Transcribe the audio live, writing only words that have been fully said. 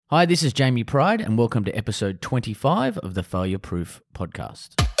Hi, this is Jamie Pride, and welcome to episode 25 of the Failure Proof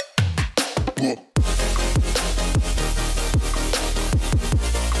podcast.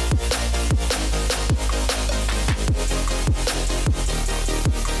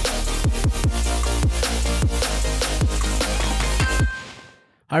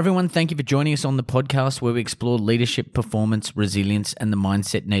 Hi everyone, thank you for joining us on the podcast where we explore leadership, performance, resilience, and the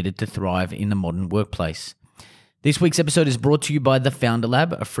mindset needed to thrive in the modern workplace. This week's episode is brought to you by the Founder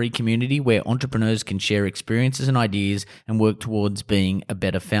Lab, a free community where entrepreneurs can share experiences and ideas and work towards being a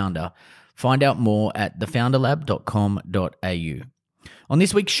better founder. Find out more at thefounderlab.com.au. On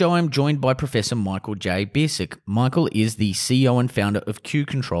this week's show, I'm joined by Professor Michael J. Biercuk. Michael is the CEO and founder of Q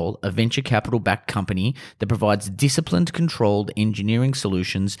Control, a venture capital-backed company that provides disciplined, controlled engineering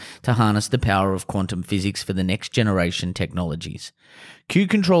solutions to harness the power of quantum physics for the next generation technologies. Q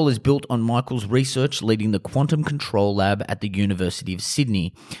Control is built on Michael's research leading the Quantum Control Lab at the University of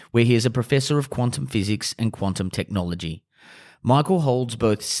Sydney, where he is a professor of quantum physics and quantum technology. Michael holds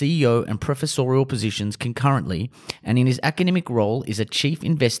both CEO and professorial positions concurrently, and in his academic role is a chief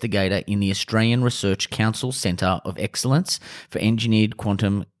investigator in the Australian Research Council Centre of Excellence for Engineered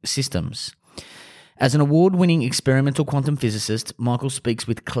Quantum Systems. As an award-winning experimental quantum physicist, Michael speaks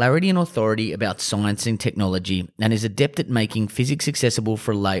with clarity and authority about science and technology and is adept at making physics accessible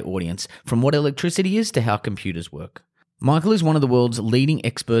for a lay audience, from what electricity is to how computers work. Michael is one of the world's leading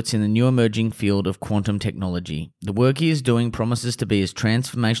experts in the new emerging field of quantum technology. The work he is doing promises to be as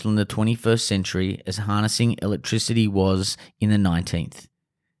transformational in the 21st century as harnessing electricity was in the 19th.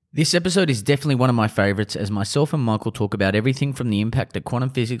 This episode is definitely one of my favorites as myself and Michael talk about everything from the impact that quantum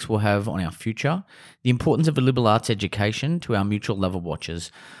physics will have on our future, the importance of a liberal arts education to our mutual love of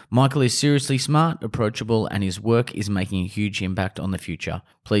watches. Michael is seriously smart, approachable, and his work is making a huge impact on the future.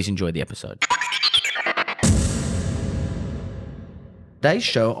 Please enjoy the episode. Today's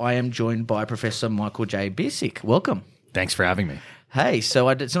show, I am joined by Professor Michael J. Biercuk. Welcome. Thanks for having me. Hey, so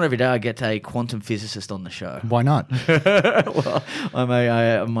it's not every day I get a quantum physicist on the show. Why not? Well,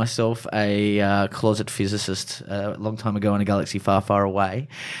 I'm myself a closet physicist a long time ago in a galaxy far, far away,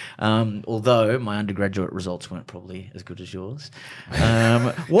 although my undergraduate results weren't probably as good as yours.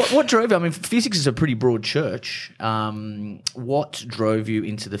 What drove you? I mean, physics is a pretty broad church. What drove you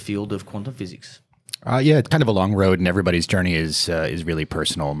into the field of quantum physics? Yeah, it's kind of a long road, and everybody's journey is really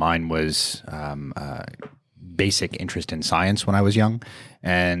personal. Mine was basic interest in science when I was young,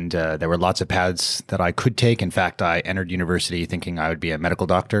 and there were lots of paths that I could take. In fact, I entered university thinking I would be a medical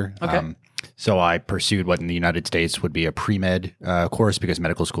doctor. Okay. So I pursued what in the United States would be a pre-med course because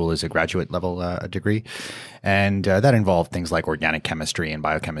medical school is a graduate level degree. And that involved things like organic chemistry and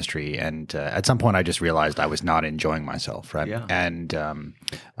biochemistry. And at some point I just realized I was not enjoying myself, right? Yeah. And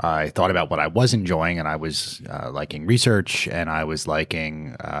I thought about what I was enjoying, and I was liking research, and I was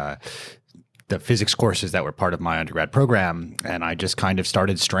liking the physics courses that were part of my undergrad program. And I just kind of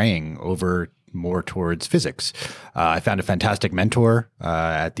started straying over more towards physics. I found a fantastic mentor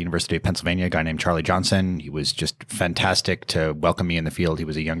at the University of Pennsylvania, a guy named Charlie Johnson. He was just fantastic to welcome me in the field. He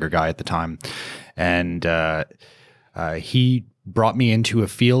was a younger guy at the time. And he brought me into a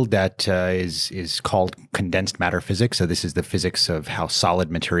field that is called condensed matter physics. So this is the physics of how solid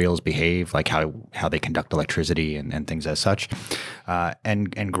materials behave, like how they conduct electricity and things as such.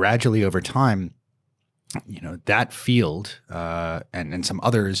 And gradually over time, you know, that field and some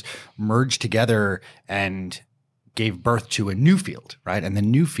others merged together and gave birth to a new field, right? And the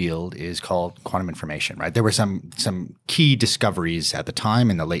new field is called quantum information, right? There were some key discoveries at the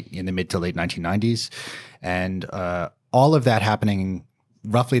time in the mid to late 1990s, and all of that happening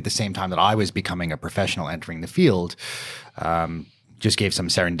roughly at the same time that I was becoming a professional entering the field. Just gave some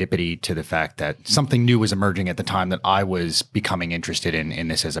serendipity to the fact that something new was emerging at the time that I was becoming interested in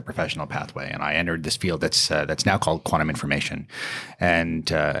this as a professional pathway, and I entered this field that's now called quantum information, and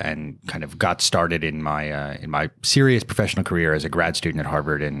kind of got started in my serious professional career as a grad student at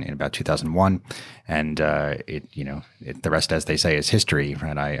Harvard in about 2001, and the rest, as they say, is history.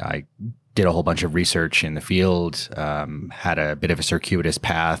 Right, I did a whole bunch of research in the field, had a bit of a circuitous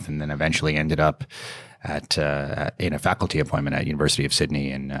path, and then eventually ended up in a faculty appointment at University of Sydney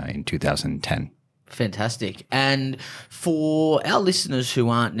in 2010. Fantastic. And for our listeners who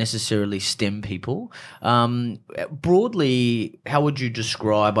aren't necessarily STEM people, broadly, how would you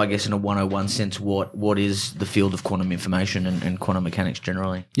describe, I guess, in a 101 sense, what is the field of quantum information and quantum mechanics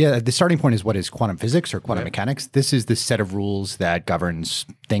generally? Yeah, the starting point is what is quantum physics or quantum mechanics. This is the set of rules that governs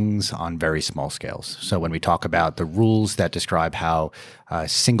things on very small scales. So when we talk about the rules that describe how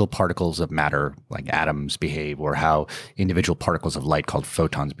single particles of matter, like atoms, behave, or how individual particles of light called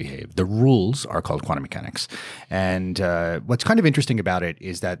photons behave, the rules are called called quantum mechanics. And what's kind of interesting about it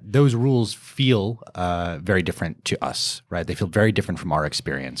is that those rules feel very different to us, right? They feel very different from our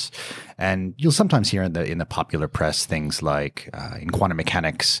experience. And you'll sometimes hear in the popular press things like in quantum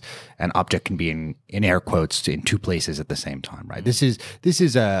mechanics, an object can be in air quotes in two places at the same time, right? This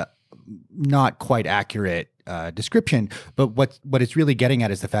is a not quite accurate description, but what it's really getting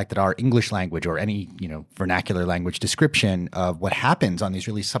at is the fact that our English language or any vernacular language description of what happens on these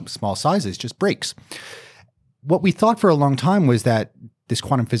really small sizes just breaks. What we thought for a long time was that this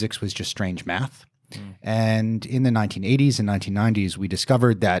quantum physics was just strange math. And in the 1980s and 1990s, we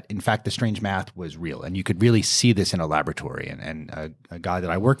discovered that, in fact, the strange math was real. And you could really see this in a laboratory. And a guy that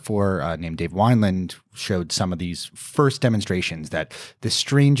I worked for named Dave Wineland showed some of these first demonstrations that the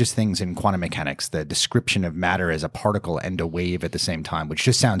strangest things in quantum mechanics, the description of matter as a particle and a wave at the same time, which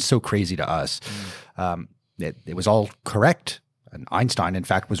just sounds so crazy to us, it was all correct. And Einstein, in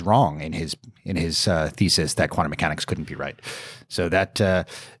fact, was wrong in his thesis that quantum mechanics couldn't be right. So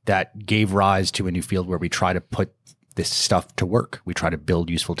that gave rise to a new field where we try to put this stuff to work. We try to build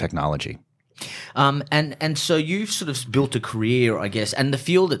useful technology. And so you've sort of built a career, I guess, and the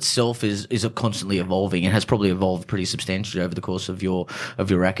field itself is constantly evolving. It has probably evolved pretty substantially over the course of your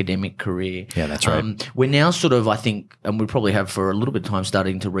academic career. Yeah, that's right. We're now sort of, I think, and we probably have for a little bit of time,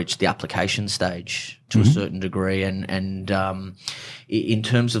 starting to reach the application stage to a certain degree. And in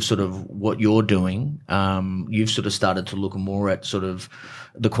terms of sort of what you're doing, you've sort of started to look more at sort of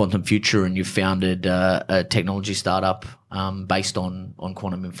the quantum future, and you've founded a technology startup based on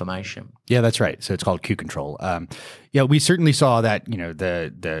quantum information. Yeah, that's right. So it's called Q Control. We certainly saw that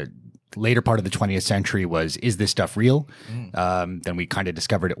the later part of the 20th century is this stuff real? Then we kind of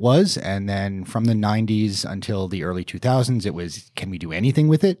discovered it was, and then from the 90s until the early 2000s, it was, can we do anything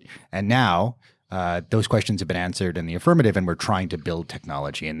with it? And now those questions have been answered in the affirmative, and we're trying to build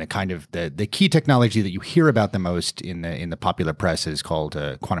technology. And the kind of the key technology that you hear about the most in the popular press is called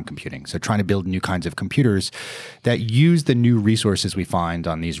quantum computing. So trying to build new kinds of computers that use the new resources we find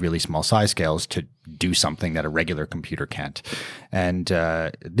on these really small size scales to do something that a regular computer can't. And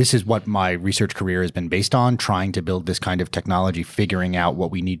this is what my research career has been based on, trying to build this kind of technology, figuring out what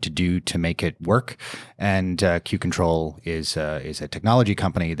we need to do to make it work. And Q Control is a technology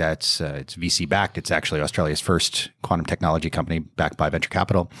company that's it's VC backed. It's actually Australia's first quantum technology company backed by venture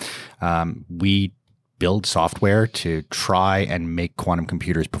capital. We build software to try and make quantum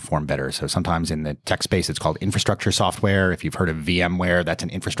computers perform better. So sometimes in the tech space, it's called infrastructure software. If you've heard of VMware, that's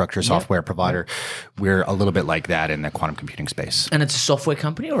an infrastructure software provider. We're a little bit like that in the quantum computing space. And it's a software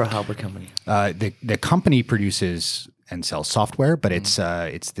company or a hardware company? The company produces and sells software, but it's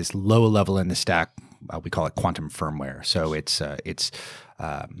this low level in the stack. We call it quantum firmware. So it's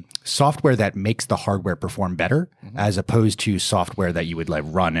software that makes the hardware perform better, as opposed to software that you would like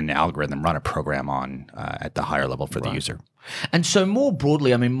run an algorithm, run a program on at the higher level for the user. And so more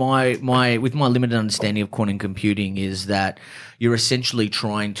broadly, I mean, my with my limited understanding of quantum computing is that you're essentially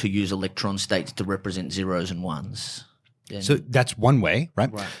trying to use electron states to represent zeros and ones. So that's one way,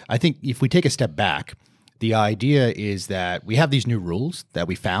 right? I think if we take a step back, the idea is that we have these new rules that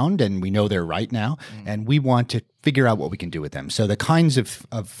we found, and we know they're right now, and we want to figure out what we can do with them. So the kinds of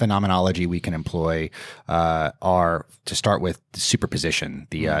phenomenology we can employ are, to start with, superposition,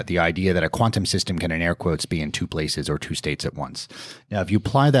 the idea that a quantum system can, in air quotes, be in two places or two states at once. Now, if you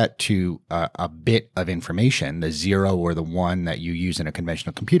apply that to a bit of information, the 0 or the 1 that you use in a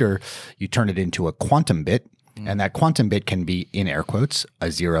conventional computer, you turn it into a quantum bit, and that quantum bit can be, in air quotes, a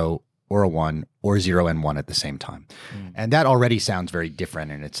 0 or a 1 or 0 and 1 at the same time. And that already sounds very different,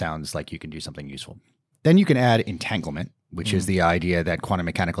 and it sounds like you can do something useful. Then you can add entanglement, which is the idea that quantum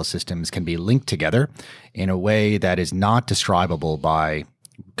mechanical systems can be linked together in a way that is not describable by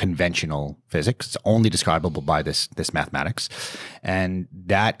conventional physics. It's only describable by this mathematics. And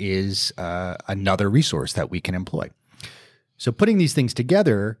that is another resource that we can employ. So putting these things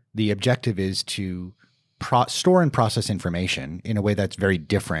together, the objective is to store and process information in a way that's very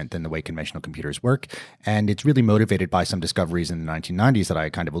different than the way conventional computers work. And it's really motivated by some discoveries in the 1990s that I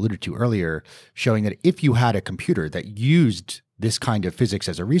kind of alluded to earlier, showing that if you had a computer that used this kind of physics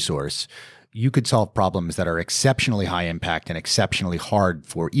as a resource, you could solve problems that are exceptionally high impact and exceptionally hard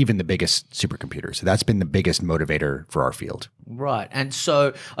for even the biggest supercomputers. So that's been the biggest motivator for our field. Right. And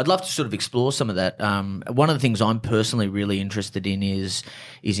so I'd love to sort of explore some of that. One of the things I'm personally really interested in is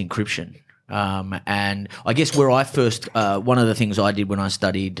encryption. And I guess where I first, one of the things I did when I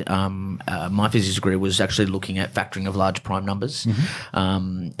studied my physics degree was actually looking at factoring of large prime numbers.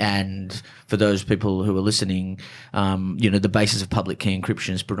 And for those people who are listening, the basis of public key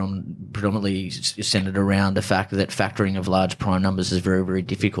encryption is predominantly centered around the fact that factoring of large prime numbers is very, very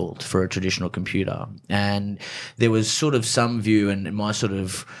difficult for a traditional computer. And there was sort of some view, and my sort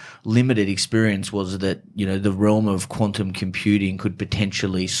of limited experience was that, the realm of quantum computing could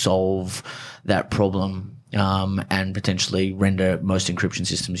potentially solve that problem and potentially render most encryption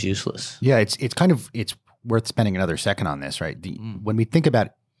systems useless. Yeah, it's worth spending another second on this, right? When we think about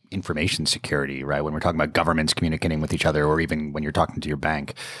information security, right, when we're talking about governments communicating with each other, or even when you're talking to your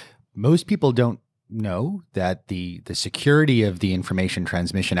bank, most people don't know that the security of the information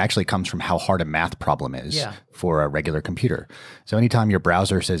transmission actually comes from how hard a math problem is for a regular computer. So anytime your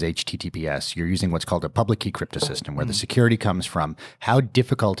browser says HTTPS, you're using what's called a public key cryptosystem, where the security comes from how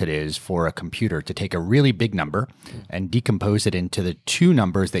difficult it is for a computer to take a really big number and decompose it into the two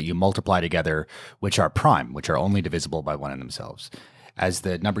numbers that you multiply together, which are prime, which are only divisible by one in themselves. As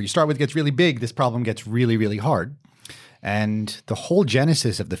the number you start with gets really big, this problem gets really, really hard. And the whole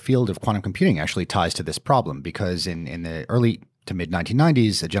genesis of the field of quantum computing actually ties to this problem, because in the early to mid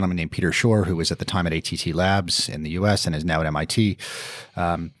 1990s, a gentleman named Peter Shor, who was at the time at ATT Labs in the US and is now at MIT,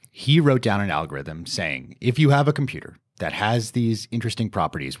 he wrote down an algorithm saying, if you have a computer that has these interesting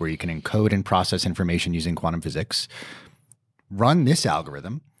properties where you can encode and process information using quantum physics, run this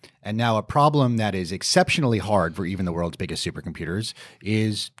algorithm, and now a problem that is exceptionally hard for even the world's biggest supercomputers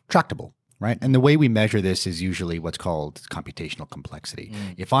is tractable. Right. And the way we measure this is usually what's called computational complexity.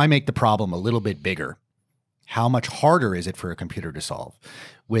 If I make the problem a little bit bigger, how much harder is it for a computer to solve?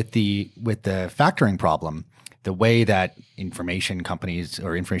 With the factoring problem, the way that information companies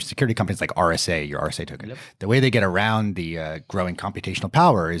or information security companies like RSA, your RSA token, the way they get around the growing computational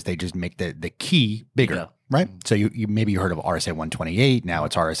power is they just make the key bigger. Right. So you maybe you heard of RSA 128. Now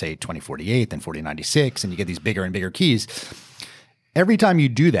it's RSA 2048, then 4096, and you get these bigger and bigger keys. Every time you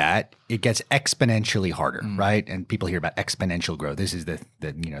do that, it gets exponentially harder, right? And people hear about exponential growth. This is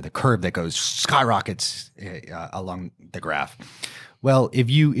the curve that goes skyrockets along the graph. Well, if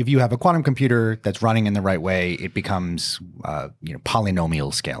you have a quantum computer that's running in the right way, it becomes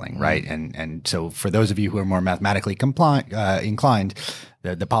polynomial scaling, right? And so for those of you who are more mathematically inclined,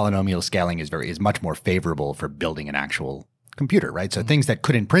 the polynomial scaling is much more favorable for building an actual computer, right? So things that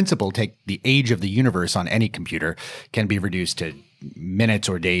could in principle take the age of the universe on any computer can be reduced to minutes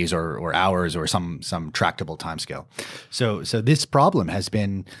or days or hours or some tractable timescale. So this problem has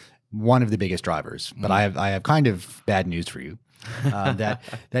been one of the biggest drivers. But I have kind of bad news for you.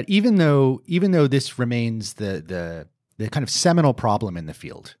 That even though this remains the kind of seminal problem in the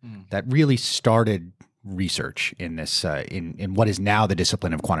field that really started research in this in what is now the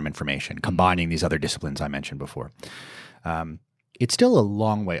discipline of quantum information, combining these other disciplines I mentioned before. It's still a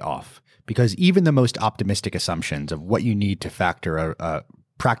long way off, because even the most optimistic assumptions of what you need to factor a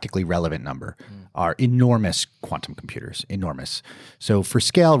practically relevant number are enormous quantum computers, enormous. So for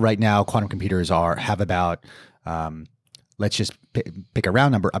scale right now, quantum computers have about, let's just pick a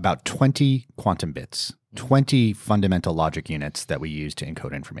round number, about 20 quantum bits, 20 fundamental logic units that we use to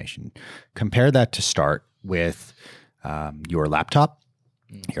encode information. Compare that to start with your laptop.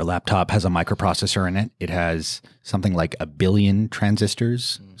 Your laptop has a microprocessor in it. It has something like 1 billion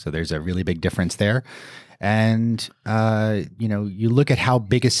transistors. So there's a really big difference there. And, you look at how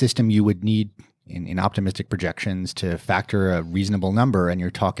big a system you would need in optimistic projections to factor a reasonable number. And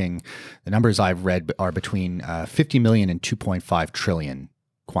you're talking, the numbers I've read are between 50 million and 2.5 trillion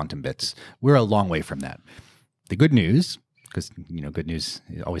quantum bits. We're a long way from that. The good news, because, good news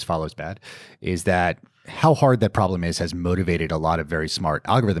always follows bad, is that how hard that problem is has motivated a lot of very smart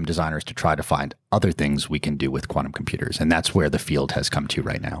algorithm designers to try to find other things we can do with quantum computers. And that's where the field has come to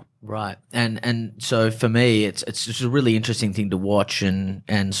right now. Right. And so for me, it's just a really interesting thing to watch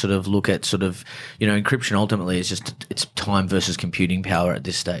and sort of look at encryption ultimately is it's time versus computing power at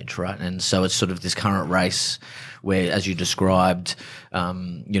this stage, right? And so it's sort of this current race where, as you described,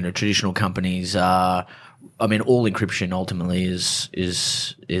 traditional companies are, all encryption ultimately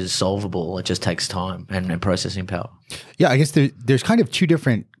is solvable. It just takes time and processing power. Yeah, I guess there's kind of two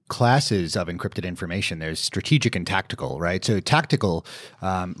different classes of encrypted information. There's strategic and tactical, right? So tactical,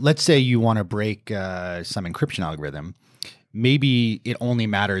 let's say you want to break some encryption algorithm. Maybe it only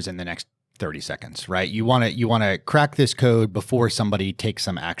matters in the next 30 seconds, right? You want to crack this code before somebody takes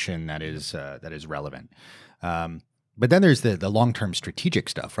some action that is relevant. But then there's the long-term strategic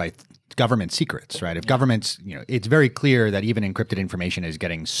stuff, right? Government secrets, right? If governments, it's very clear that even encrypted information is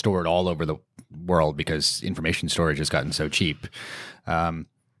getting stored all over the world because information storage has gotten so cheap.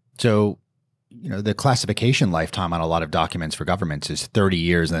 So the classification lifetime on a lot of documents for governments is 30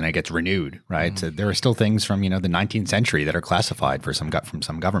 years, and then it gets renewed, right? So there are still things from, the 19th century that are classified from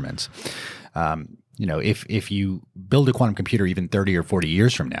some governments. If you build a quantum computer even 30 or 40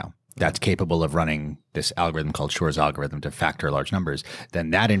 years from now, that's capable of running this algorithm called Shor's algorithm to factor large numbers,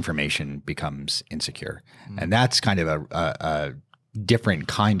 then that information becomes insecure. And that's kind of a different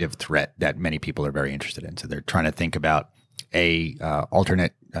kind of threat that many people are very interested in. So they're trying to think about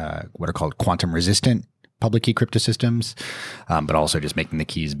alternate, what are called quantum resistant public key cryptosystems, but also just making the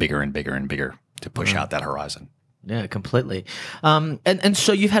keys bigger and bigger and bigger to push out that horizon. Yeah, completely. And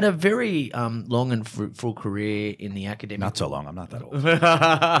so you've had a very long and fruitful career in the academic. Not so long. I'm not that old.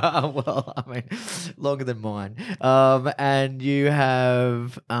 Well, I mean, longer than mine. And you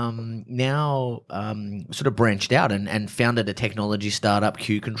have now sort of branched out and founded a technology startup,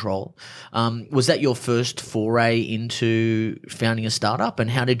 Q Control. Was that your first foray into founding a startup? And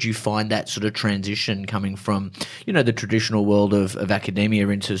how did you find that sort of transition coming from, the traditional world of academia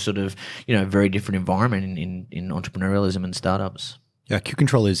into sort of, very different environment in entrepreneurialism and startups? Yeah, Q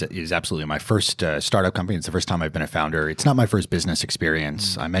Control is absolutely my first startup company. It's the first time I've been a founder. It's not my first business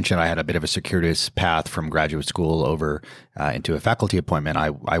experience. I mentioned I had a bit of a circuitous path from graduate school over into a faculty appointment.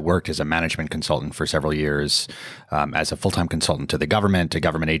 I worked as a management consultant for several years, as a full-time consultant to the government,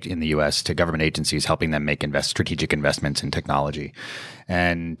 in the U.S., to government agencies, helping them make strategic investments in technology.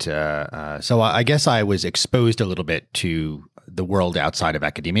 And so I guess I was exposed a little bit to the world outside of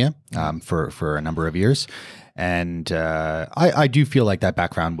academia for a number of years. And I do feel like that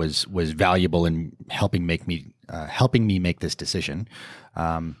background was valuable in helping me make this decision.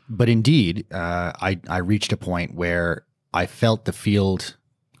 But indeed, I reached a point where I felt the field,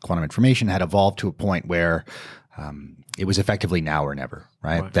 quantum information, had evolved to a point where it was effectively now or never,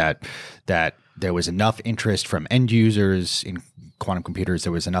 right? That there was enough interest from end users in quantum computers.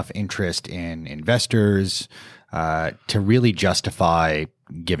 There was enough interest in investors to really justify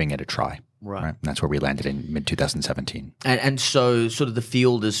giving it a try. Right. And that's where we landed in mid-2017. And so sort of the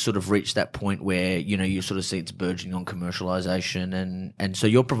field has sort of reached that point where, you sort of see it's burgeoning on commercialization. And so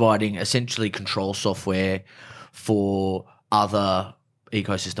you're providing essentially control software for other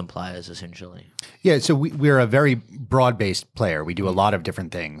ecosystem players, essentially. Yeah, so we're a very broad-based player. We do a lot of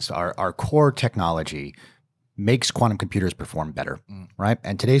different things. Our core technology makes quantum computers perform better, right?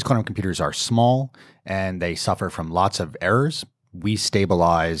 And today's quantum computers are small and they suffer from lots of errors. We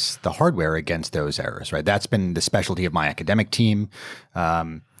stabilize the hardware against those errors, right? That's been the specialty of my academic team.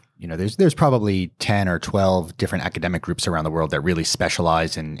 There's probably 10 or 12 different academic groups around the world that really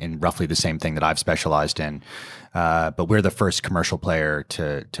specialize in roughly the same thing that I've specialized in. But we're the first commercial player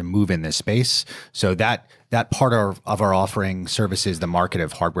to move in this space. So that part of our offering services the market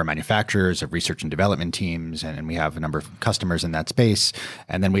of hardware manufacturers, of research and development teams, and we have a number of customers in that space.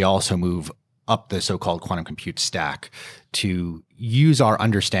 And then we also move up the so-called quantum compute stack to use our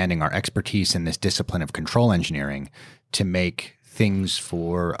understanding, our expertise in this discipline of control engineering to make things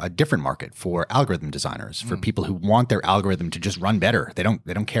for a different market, for algorithm designers, for people who want their algorithm to just run better. They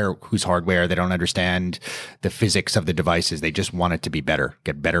don't care whose hardware, they don't understand the physics of the devices. They just want it to be better,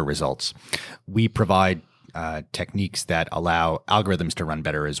 get better results. We provide techniques that allow algorithms to run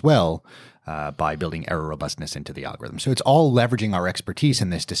better as well, by building error robustness into the algorithm. So it's all leveraging our expertise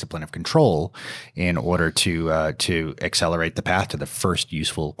in this discipline of control in order to accelerate the path to the first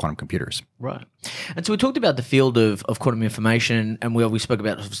useful quantum computers. Right. And so we talked about the field of quantum information, and we spoke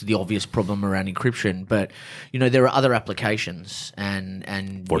about obviously the obvious problem around encryption, but there are other applications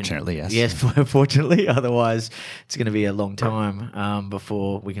and fortunately, yes. Yes, fortunately, otherwise it's going to be a long time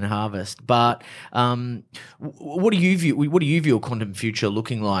before we can harvest. But what do you view a quantum future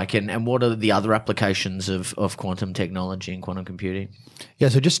looking like, and what are the other applications of quantum technology and quantum computing? Yeah,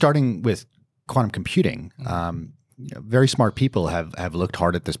 so just starting with quantum computing, very smart people have looked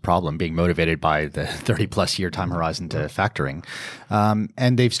hard at this problem, being motivated by the 30-plus year time horizon to factoring.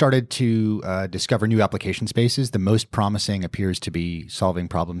 And they've started to discover new application spaces. The most promising appears to be solving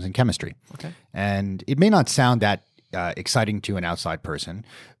problems in chemistry. Okay. And it may not sound that exciting to an outside person,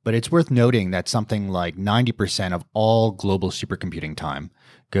 but it's worth noting that something like 90% of all global supercomputing time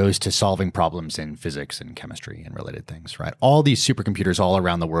goes to solving problems in physics and chemistry and related things, right? All these supercomputers all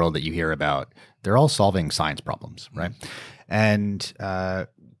around the world that you hear about, they're all solving science problems, right? And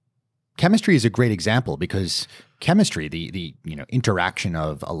chemistry is a great example because chemistry, the interaction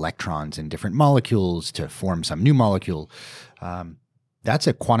of electrons in different molecules to form some new molecule, that's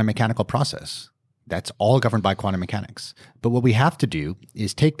a quantum mechanical process. That's all governed by quantum mechanics. But what we have to do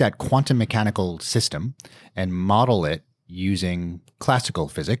is take that quantum mechanical system and model it using classical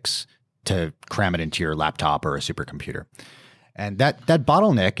physics to cram it into your laptop or a supercomputer. And that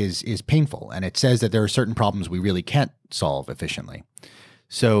bottleneck is painful, and it says that there are certain problems we really can't solve efficiently.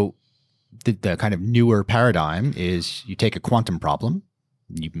 So the kind of newer paradigm is you take a quantum problem,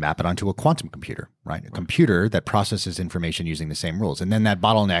 you map it onto a quantum computer, right? A computer that processes information using the same rules. And then that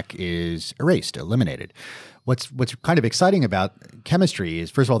bottleneck is erased, eliminated. What's kind of exciting about chemistry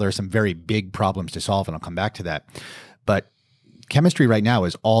is, first of all, there are some very big problems to solve, and I'll come back to that. But chemistry right now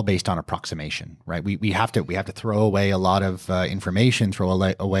is all based on approximation, right? We have to throw away a lot of information, throw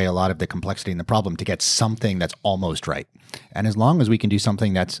away a lot of the complexity in the problem to get something that's almost right. And as long as we can do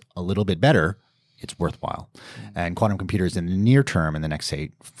something that's a little bit better, it's worthwhile. And quantum computers in the near term, in the next, say,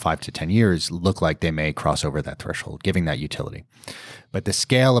 5 to 10 years, look like they may cross over that threshold, giving that utility. But the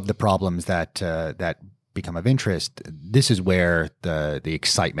scale of the problems that become of interest, this is where the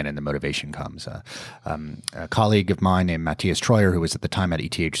excitement and the motivation comes. A colleague of mine named Matthias Treuer, who was at the time at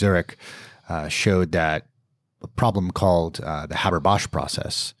ETH Zurich, showed that a problem called the Haber-Bosch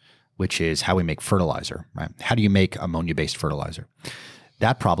process, which is how we make fertilizer, right? How do you make ammonia-based fertilizer?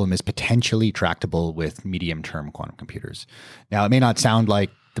 That problem is potentially tractable with medium-term quantum computers. Now, it may not sound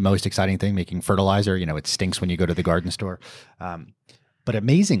like the most exciting thing, making fertilizer. It stinks when you go to the garden store. But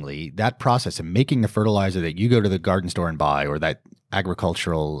amazingly, that process of making the fertilizer that you go to the garden store and buy, or that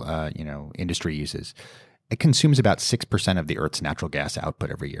agricultural industry uses, it consumes about 6% of the Earth's natural gas output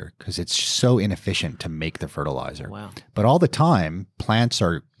every year because it's so inefficient to make the fertilizer. Wow. But all the time, plants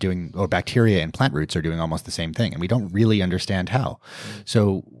are doing, or bacteria and plant roots are doing almost the same thing, and we don't really understand how.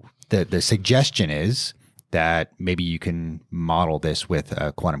 So the suggestion is that maybe you can model this with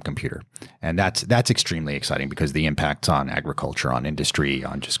a quantum computer. And that's extremely exciting because the impacts on agriculture, on industry,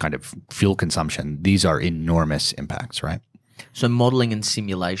 on just kind of fuel consumption, these are enormous impacts, right? So modeling and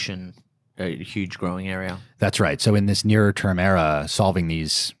simulation, a huge growing area. That's right. So in this nearer term era, solving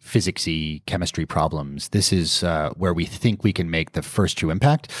these physicsy chemistry problems, this is where we think we can make the first true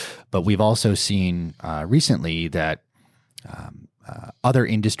impact. But we've also seen recently that other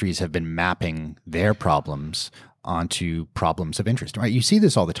industries have been mapping their problems onto problems of interest, right? You see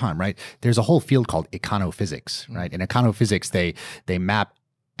this all the time, right? There's a whole field called econophysics, right? In econophysics, they map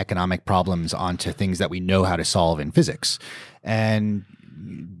economic problems onto things that we know how to solve in physics. And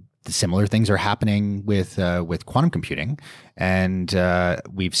similar things are happening with quantum computing. And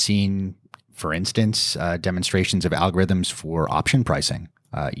we've seen, for instance, demonstrations of algorithms for option pricing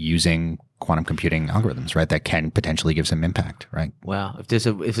using quantum computing algorithms, right? That can potentially give some impact, right? Wow. If there's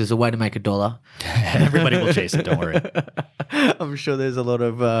a way to make $1, everybody will chase it. Don't worry. I'm sure there's a lot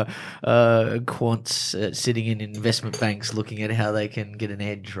of quants sitting in investment banks looking at how they can get an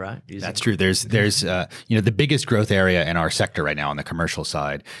edge, right? That's true. There's the biggest growth area in our sector right now on the commercial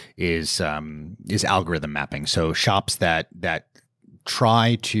side is algorithm mapping. So shops that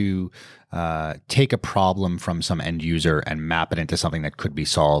try to take a problem from some end user and map it into something that could be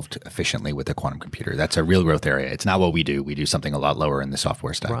solved efficiently with a quantum computer. That's a real growth area. It's not what we do. We do something a lot lower in the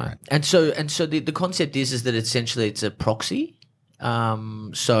software stack. Right. And so the concept is that essentially it's a proxy.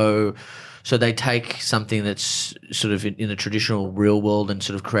 So they take something that's sort of in the traditional real world and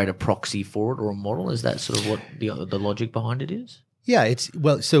sort of create a proxy for it or a model. Is that sort of what the logic behind it is? Yeah,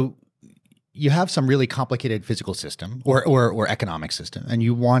 so you have some really complicated physical system or economic system, and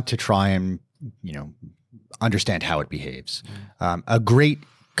you want to try and understand how it behaves. A great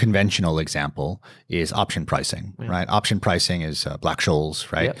conventional example is option pricing, right? Option pricing is Black-Scholes,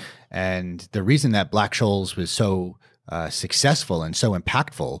 right? Yep. And the reason that Black-Scholes was so successful and so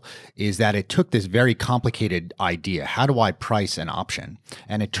impactful is that it took this very complicated idea, how do I price an option?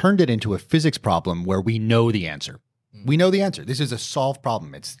 And it turned it into a physics problem where we know the answer. We know the answer. This is a solved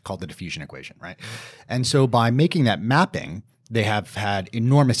problem. It's called the diffusion equation, right? And so by making that mapping, they have had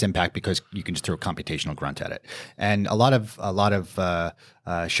enormous impact because you can just throw a computational grunt at it. And a lot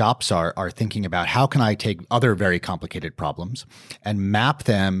of shops are thinking about how can I take other very complicated problems and map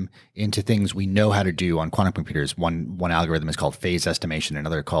them into things we know how to do on quantum computers. One algorithm is called phase estimation,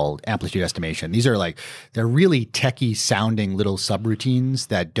 another called amplitude estimation. These are they're really techie sounding little subroutines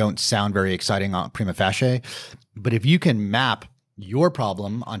that don't sound very exciting on prima facie. But if you can map your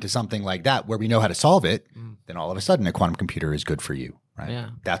problem onto something like that where we know how to solve it, then all of a sudden a quantum computer is good for you, right? Yeah.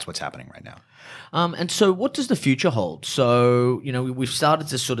 That's what's happening right now. And so what does the future hold? So, we've started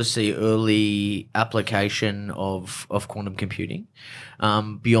to sort of see early application of quantum computing.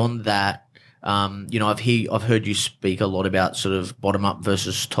 Beyond that, I've heard you speak a lot about sort of bottom up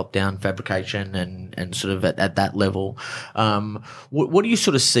versus top down fabrication and sort of at that level. What do you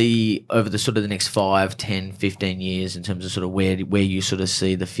sort of see over the sort of the next 5, 10, 15 years in terms of sort of where you sort of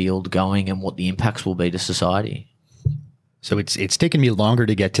see the field going and what the impacts will be to society? So it's taken me longer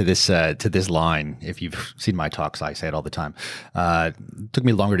to get to this line. If you've seen my talks, I say it all the time. It took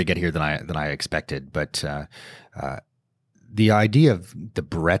me longer to get here than I expected, but the idea of the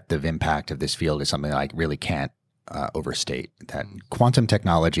breadth of impact of this field is something that I really can't overstate. That quantum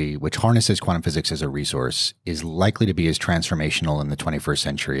technology, which harnesses quantum physics as a resource, is likely to be as transformational in the 21st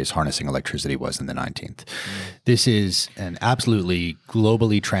century as harnessing electricity was in the 19th. This is an absolutely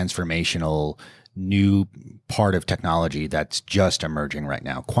globally transformational new part of technology that's just emerging right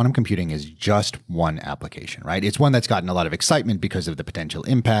now. Quantum computing is just one application, right? It's one that's gotten a lot of excitement because of the potential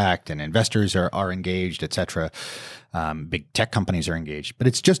impact, and investors are engaged, et cetera. Big tech companies are engaged, but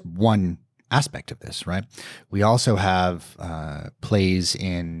it's just one aspect of this, right? We also have plays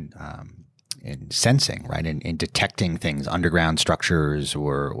in sensing, right? In detecting things, underground structures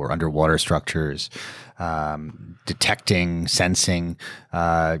or underwater structures, detecting, sensing,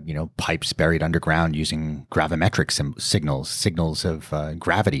 pipes buried underground using gravimetric signals of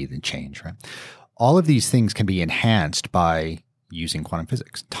gravity that change, right? All of these things can be enhanced by using quantum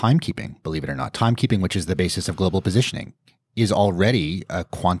physics. Timekeeping, believe it or not, timekeeping, which is the basis of global positioning, is already a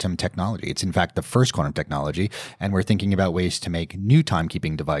quantum technology. It's in fact the first quantum technology, and we're thinking about ways to make new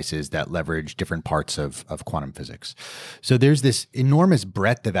timekeeping devices that leverage different parts of quantum physics. So there's this enormous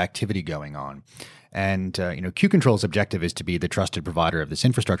breadth of activity going on. And Q-Control's objective is to be the trusted provider of this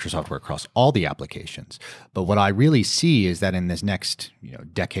infrastructure software across all the applications. But what I really see is that in this next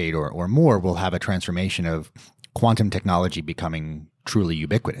decade or more, we'll have a transformation of quantum technology becoming truly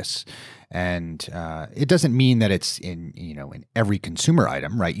ubiquitous. And it doesn't mean that it's in every consumer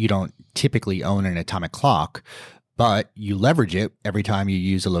item, right? You don't typically own an atomic clock, but you leverage it every time you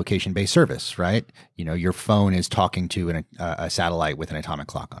use a location-based service, right? Your phone is talking to a satellite with an atomic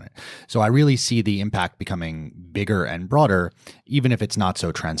clock on it. So I really see the impact becoming bigger and broader, even if it's not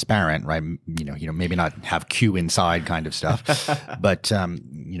so transparent, right? Maybe not have Q inside kind of stuff, but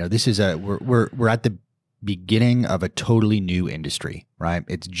this is we're at the beginning of a totally new industry, right?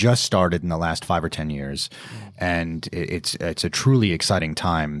 It's just started in the last 5 or 10 years, and it's a truly exciting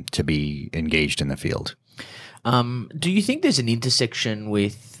time to be engaged in the field. Do you think there's an intersection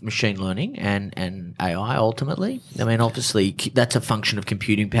with machine learning and AI ultimately? I mean, obviously that's a function of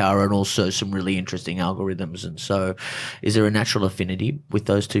computing power and also some really interesting algorithms. And so is there a natural affinity with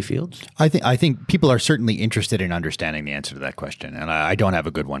those two fields? I think people are certainly interested in understanding the answer to that question. And I don't have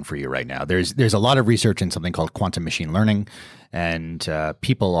a good one for you right now. There's a lot of research in something called quantum machine learning, and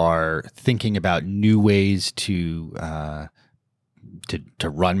people are thinking about new ways to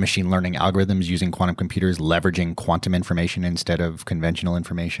run machine learning algorithms using quantum computers, leveraging quantum information instead of conventional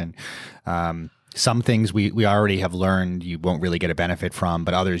information. Some things we already have learned you won't really get a benefit from,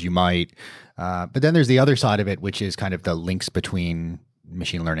 but others you might. But then there's the other side of it, which is kind of the links between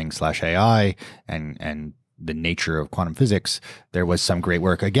machine learning / AI and the nature of quantum physics. There was some great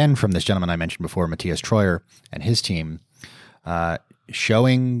work, again, from this gentleman I mentioned before, Matthias Treuer, and his team,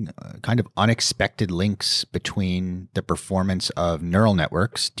 showing kind of unexpected links between the performance of neural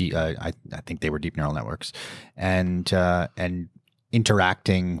networks. I think they were deep neural networks, and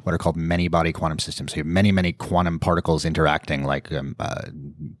interacting what are called many-body quantum systems. So you have many quantum particles interacting, like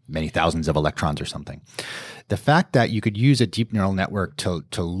many thousands of electrons or something. The fact that you could use a deep neural network to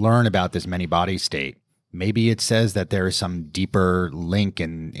learn about this many-body state, maybe it says that there is some deeper link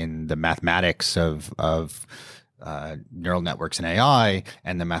in the mathematics of neural networks and AI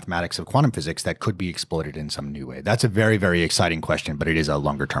and the mathematics of quantum physics that could be exploited in some new way. That's a very, very exciting question, but it is a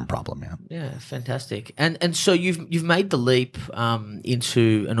longer term problem. Yeah, fantastic. And so you've made the leap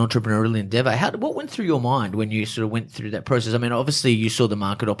into an entrepreneurial endeavor. What went through your mind when you sort of went through that process? I mean, obviously you saw the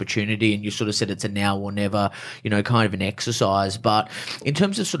market opportunity and you sort of said it's a now or never, kind of an exercise. But in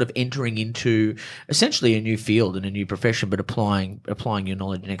terms of sort of entering into essentially a new field and a new profession, but applying your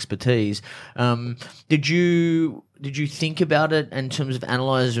knowledge and expertise, did you think about it in terms of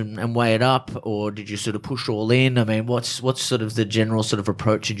analyze and weigh it up, or did you sort of push all in? I mean, what's sort of the general sort of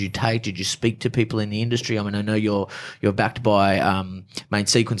approach did you take? Did you speak to people in the industry? I mean, I know you're backed by Main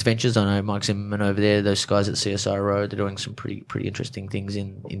Sequence Ventures. I know Mike Zimmerman over there. Those guys at CSIRO, they're doing some pretty interesting things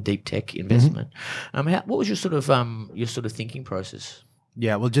in deep tech investment. What was your sort of thinking process?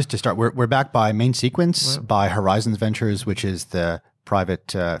 Yeah, well, just to start, we're backed by Main Sequence, by Horizons Ventures, which is the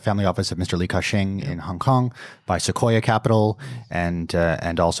private family office of Mr. Li Ka-shing in Hong Kong, by Sequoia Capital, and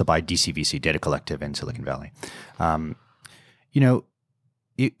also by DCVC, Data Collective in Silicon Valley. I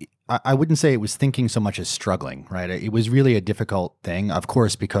wouldn't say it was thinking so much as struggling, right? It was really a difficult thing, of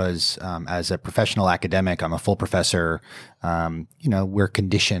course, because as a professional academic, I'm a full professor. We're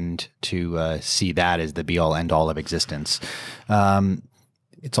conditioned to see that as the be-all, end-all of existence.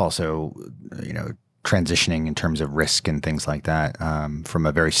 It's also, transitioning in terms of risk and things like that, from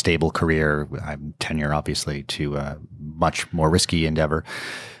a very stable career, I'm tenure obviously, to a much more risky endeavor.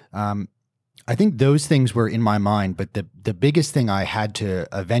 I think those things were in my mind, but the biggest thing I had to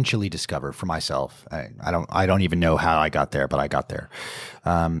eventually discover for myself, I don't even know how I got there, but I got there,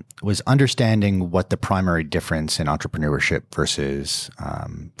 was understanding what the primary difference in entrepreneurship versus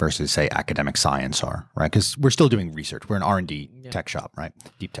say academic science are, right? Because we're still doing research. We're an R&D tech shop, right?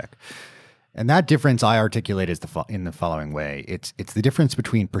 Deep tech. And that difference I articulate as in the following way. It's the difference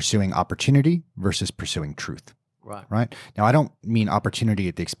between pursuing opportunity versus pursuing truth. Right. Now, I don't mean opportunity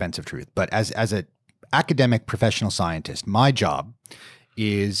at the expense of truth, but as an academic professional scientist, my job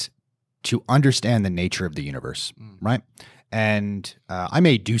is to understand the nature of the universe, right? And I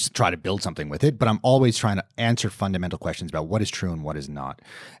may try to build something with it, but I'm always trying to answer fundamental questions about what is true and what is not.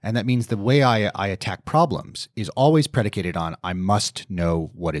 And that means the way I attack problems is always predicated on I must know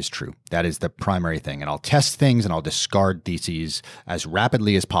what is true. That is the primary thing. And I'll test things and I'll discard theses as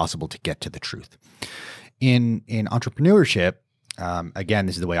rapidly as possible to get to the truth. In entrepreneurship, again,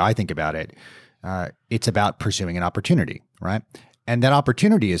 this is the way I think about it. It's about pursuing an opportunity, right? And that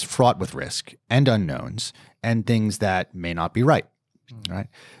opportunity is fraught with risk and unknowns and things that may not be right, right?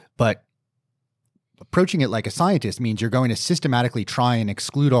 But approaching it like a scientist means you're going to systematically try and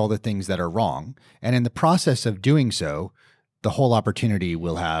exclude all the things that are wrong. And in the process of doing so, the whole opportunity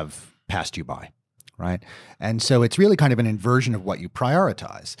will have passed you by, right? And so it's really kind of an inversion of what you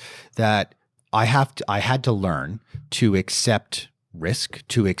prioritize, that I had to learn to accept risk,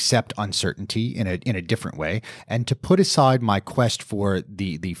 to accept uncertainty in a different way, and to put aside my quest for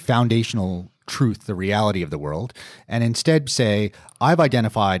the foundational truth, the reality of the world, and instead say, I've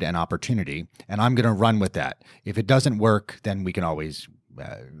identified an opportunity and I'm going to run with that. If it doesn't work, then we can always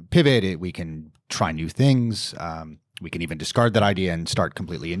pivot. We can try new things. We can even discard that idea and start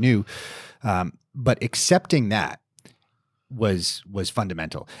completely anew. But accepting that was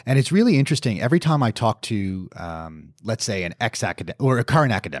fundamental. And it's really interesting. Every time I talk to, let's say, an ex-academic or a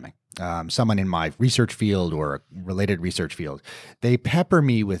current academic, someone in my research field or a related research field, they pepper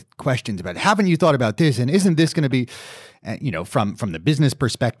me with questions about, haven't you thought about this? And isn't this going to be, from the business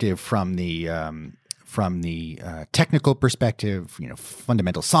perspective, from the technical perspective,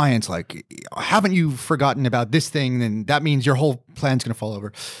 fundamental science, like, haven't you forgotten about this thing? Then that means your whole plan's going to fall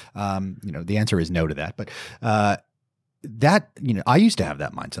over. The answer is no to that. But, I used to have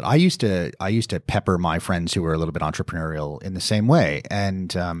that mindset. I used to pepper my friends who were a little bit entrepreneurial in the same way.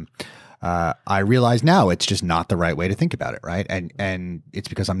 And, I realize now it's just not the right way to think about it. Right. And it's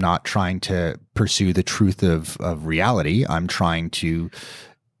because I'm not trying to pursue the truth of reality. I'm trying to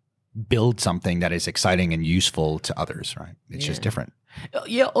build something that is exciting and useful to others. Right. It's just different.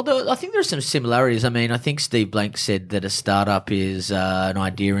 Yeah, although I think there's some similarities. I mean, I think Steve Blank said that a startup is an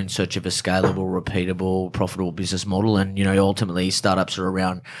idea in search of a scalable, repeatable, profitable business model. And, ultimately startups are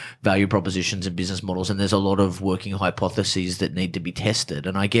around value propositions and business models. And there's a lot of working hypotheses that need to be tested.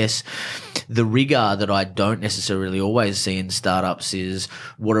 And I guess the rigor that I don't necessarily always see in startups is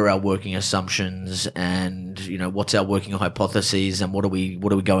what are our working assumptions and, what's our working hypotheses and what are we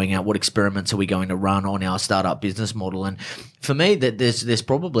going out, what experiments are we going to run on our startup business model? And for me, that there's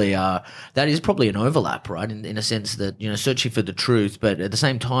probably that is probably an overlap, right? In a sense that searching for the truth, but at the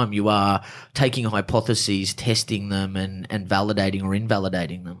same time you are taking hypotheses, testing them, and validating or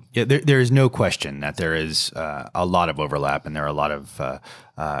invalidating them. Yeah, there is no question that there is a lot of overlap, and there are a lot of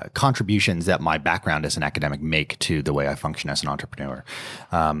contributions that my background as an academic make to the way I function as an entrepreneur.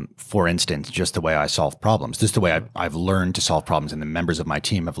 For instance, just the way I solve problems, just the way I've learned to solve problems, and the members of my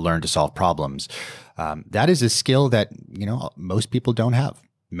team have learned to solve problems. That is a skill that most people don't have.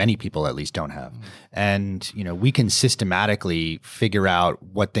 Many people at least don't have. And, we can systematically figure out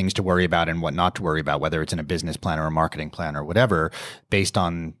what things to worry about and what not to worry about, whether it's in a business plan or a marketing plan or whatever, based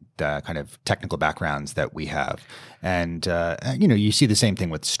on the kind of technical backgrounds that we have. And, you see the same thing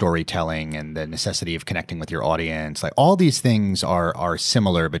with storytelling and the necessity of connecting with your audience. Like, all these things are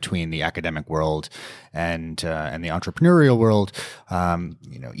similar between the academic world and the entrepreneurial world.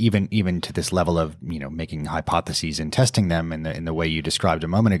 Even to this level of, making hypotheses and testing them in the way you described a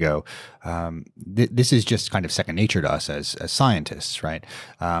moment ago. This is just kind of second nature to us as scientists, right?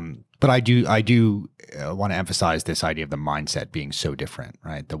 But I do want to emphasize this idea of the mindset being so different,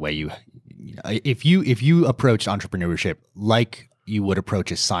 right? The way if you approach entrepreneurship like you would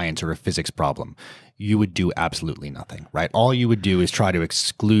approach a science or a physics problem, you would do absolutely nothing, right? All you would do is try to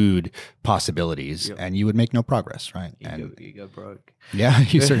exclude possibilities, and you would make no progress, right? You go broke. Yeah,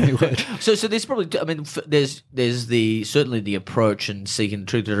 you certainly would. So there's probably, I mean, there's certainly the approach and seeking the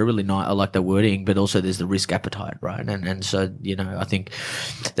truth that are really nice. I like the wording, but also there's the risk appetite, right? And so, you know, I think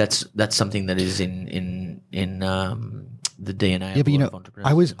that's something that is in the DNA. Yeah, but you know, of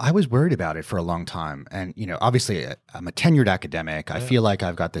entrepreneurs. I was worried about it for a long time, and you know, obviously, I'm a tenured academic. I feel like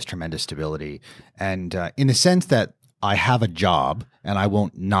I've got this tremendous stability, and in the sense that I have a job and I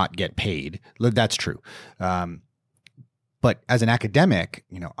won't not get paid. That's true. But as an academic,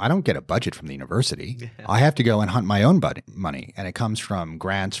 you know, I don't get a budget from the university. I have to go and hunt my own money. And it comes from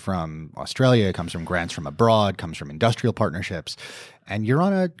grants from Australia, it comes from grants from abroad, comes from industrial partnerships. And you're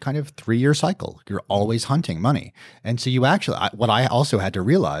on a kind of 3-year cycle. You're always hunting money. And so you actually, what I also had to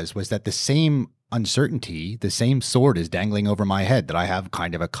realize was that the same uncertainty, the same sword is dangling over my head, that I have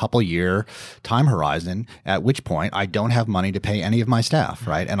kind of a couple year time horizon, at which point I don't have money to pay any of my staff,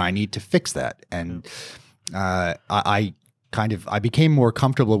 right? And I need to fix that. And I became more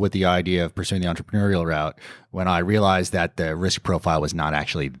comfortable with the idea of pursuing the entrepreneurial route when I realized that the risk profile was not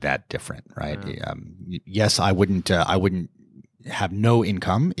actually that different, right? Yes, I wouldn't have no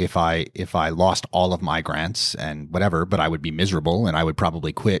income if I lost all of my grants and whatever, but I would be miserable and I would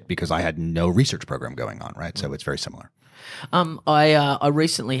probably quit because I had no research program going on, right? So it's very similar. I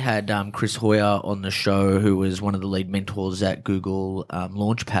recently had Chris Hoyer on the show, who was one of the lead mentors at Google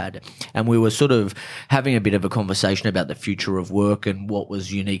Launchpad, and we were sort of having a bit of a conversation about the future of work and what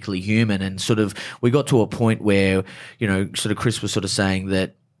was uniquely human, and sort of we got to a point where, you know, sort of Chris was sort of saying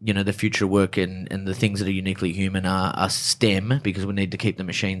that, you know, the future of work and the things that are uniquely human are STEM, because we need to keep the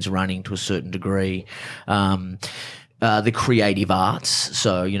machines running to a certain degree. The creative arts,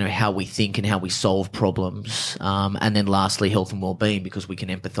 so, you know, how we think and how we solve problems, and then lastly, health and well-being, because we can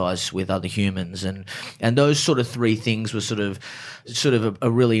empathize with other humans, and those sort of three things were sort of a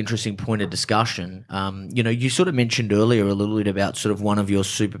really interesting point of discussion. You know, you sort of mentioned earlier a little bit about sort of one of your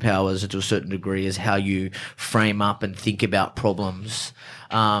superpowers to a certain degree is how you frame up and think about problems,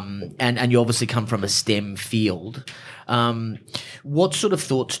 and you obviously come from a STEM field. What sort of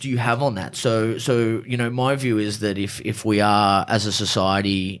thoughts do you have on that? So you know, my view is that if we are, as a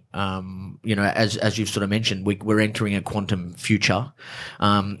society, you know, as you've sort of mentioned, we're entering a quantum future.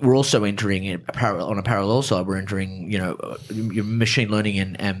 We're also entering on a parallel side. We're entering, you know, your machine learning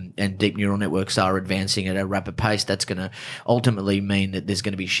and deep neural networks are advancing at a rapid pace. That's going to ultimately mean that there's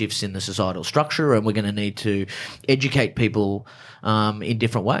going to be shifts in the societal structure, and we're going to need to educate people in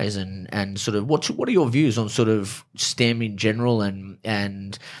different ways. And sort of what are your views on sort of STEM in general,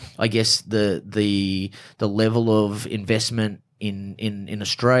 and I guess the level of investment in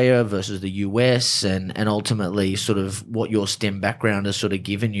Australia versus the US, and ultimately sort of what your STEM background has sort of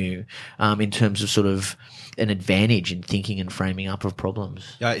given you in terms of sort of an advantage in thinking and framing up of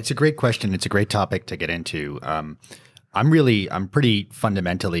problems? Yeah, it's a great question. It's a great topic to get into. I'm pretty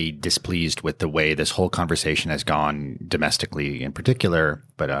fundamentally displeased with the way this whole conversation has gone, domestically in particular,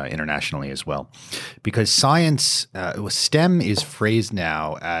 but internationally as well. Because science, STEM is phrased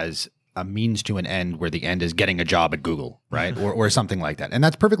now as a means to an end, where the end is getting a job at Google, right? or something like that. And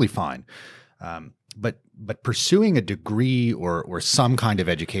that's perfectly fine. But pursuing a degree or some kind of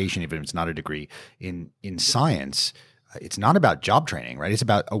education, even if it's not a degree in science, it's not about job training, right? It's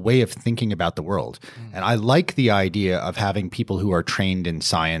about a way of thinking about the world. And I like the idea of having people who are trained in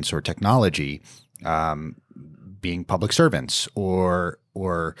science or technology being public servants or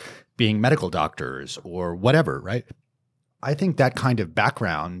being medical doctors or whatever, right? I think that kind of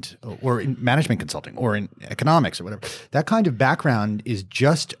background, or in management consulting or in economics or whatever, that kind of background is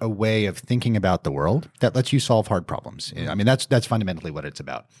just a way of thinking about the world that lets you solve hard problems. I mean, that's fundamentally what it's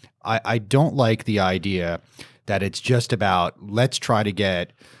about. I don't like the idea that it's just about, let's try to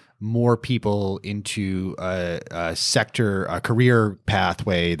get more people into a sector, a career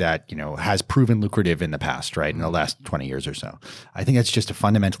pathway that, you know, has proven lucrative in the past, right? In the last 20 years or so. I think that's just a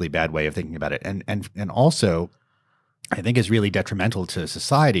fundamentally bad way of thinking about it. And also, I think it's really detrimental to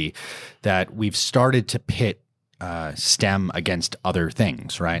society that we've started to pit STEM against other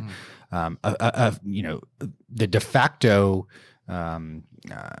things, right? You know, the de facto kind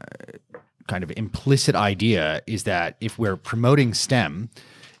of implicit idea is that if we're promoting STEM,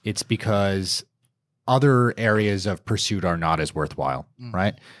 it's because other areas of pursuit are not as worthwhile,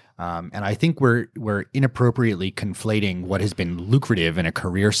 right? And I think we're inappropriately conflating what has been lucrative in a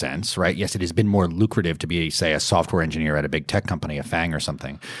career sense, right? Yes, it has been more lucrative to be, say, a software engineer at a big tech company, a FANG or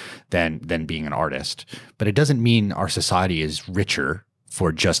something, than being an artist. But it doesn't mean our society is richer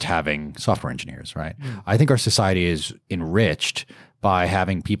for just having software engineers, right? I think our society is enriched by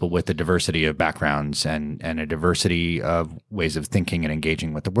having people with a diversity of backgrounds and a diversity of ways of thinking and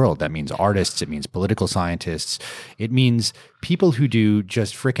engaging with the world. That means artists, it means political scientists, it means people who do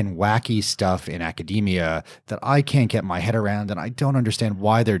just freaking wacky stuff in academia that I can't get my head around and I don't understand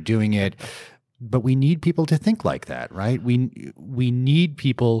why they're doing it. But we need people to think like that, right? We need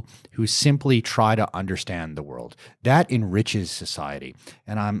people who simply try to understand the world. That enriches society.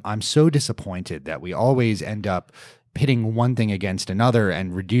 And I'm so disappointed that we always end up pitting one thing against another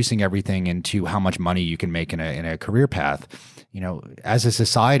and reducing everything into how much money you can make in a career path. As a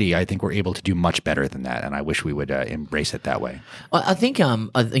society, I think we're able to do much better than that, and I wish we would embrace it that way. I think you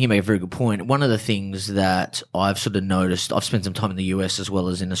make a very good point. One of the things that I've sort of noticed, I've spent some time in the US as well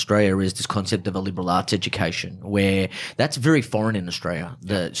as in Australia, is this concept of a liberal arts education, where that's very foreign in Australia.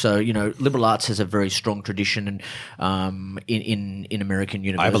 So liberal arts has a very strong tradition in American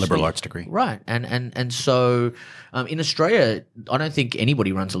universities. I have a liberal arts degree, right? And so in Australia, I don't think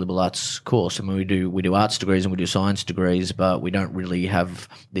anybody runs a liberal arts course. I mean, we do arts degrees and we do science degrees, but we don't really have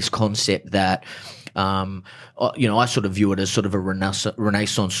this concept that, I sort of view it as sort of a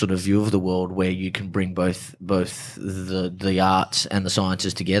Renaissance sort of view of the world, where you can bring both the arts and the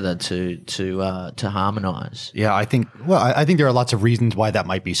sciences together to harmonize. Yeah, I think there are lots of reasons why that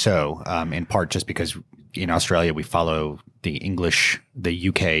might be so. In part, just because in Australia we follow the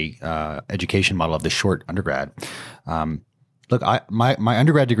UK education model of the short undergrad. Look, my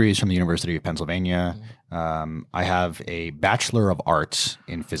undergrad degree is from the University of Pennsylvania. I have a Bachelor of Arts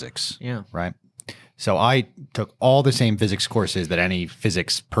in physics. Yeah. Right. So I took all the same physics courses that any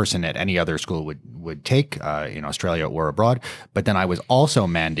physics person at any other school would take in Australia or abroad. But then I was also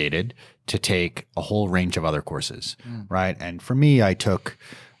mandated to take a whole range of other courses. Right. And for me, I took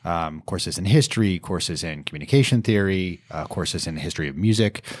courses in history, courses in communication theory, courses in the history of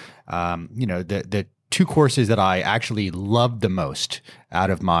music. The two courses that I actually loved the most out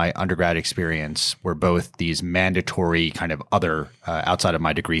of my undergrad experience were both these mandatory kind of other outside of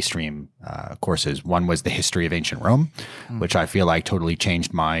my degree stream courses. One was the history of ancient Rome, which I feel like totally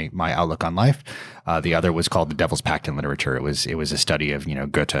changed my outlook on life. The other was called the Devil's Pact in Literature. It was a study of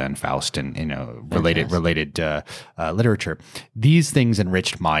Goethe and Faust and related literature. These things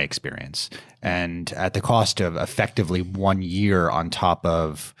enriched my experience, and at the cost of effectively 1 year on top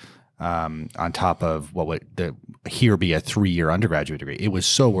of what would here be a 3-year undergraduate degree. It was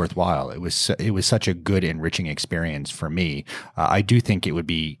so worthwhile. It was such a good, enriching experience for me. I do think it would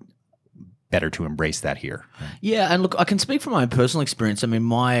be better to embrace that here. Yeah, and look, I can speak from my own personal experience. I mean,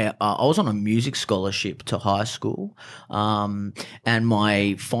 I was on a music scholarship to high school, and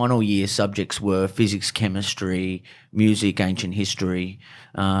my final year subjects were physics, chemistry, music, ancient history,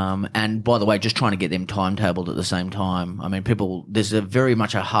 and by the way, just trying to get them timetabled at the same time. I mean, there's very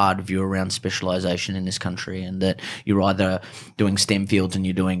much a hard view around specialization in this country, and that you're either doing STEM fields and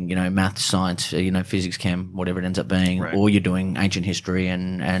you're doing, math, science, physics, chem, whatever it ends up being, right, or you're doing ancient history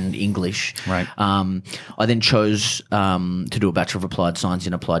and English. Right. I then chose to do a Bachelor of Applied Science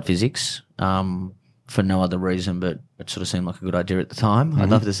in Applied Physics for no other reason, but it sort of seemed like a good idea at the time. I'd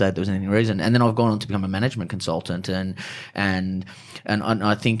love to say if there was any reason. And then I've gone on to become a management consultant, and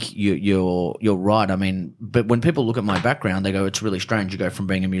I think you're right. I mean, but when people look at my background, they go, it's really strange. You go from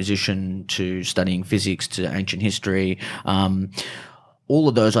being a musician to studying physics to ancient history. All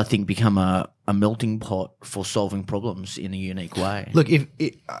of those, I think, become a melting pot for solving problems in a unique way. Look,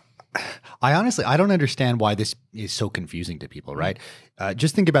 I honestly don't understand why this is so confusing to people, right?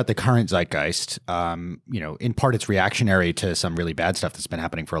 Just think about the current zeitgeist. In part, it's reactionary to some really bad stuff that's been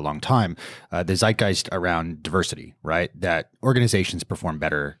happening for a long time. The zeitgeist around diversity, right? That organizations perform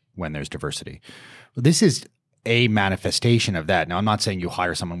better when there's diversity. This is a manifestation of that. Now, I'm not saying you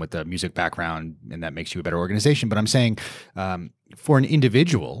hire someone with a music background and that makes you a better organization, but I'm saying for an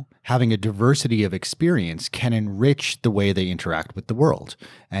individual, having a diversity of experience can enrich the way they interact with the world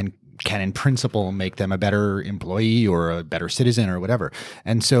and can in principle make them a better employee or a better citizen or whatever.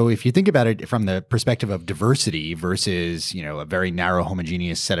 And so if you think about it from the perspective of diversity versus, a very narrow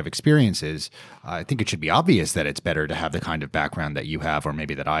homogeneous set of experiences, I think it should be obvious that it's better to have the kind of background that you have or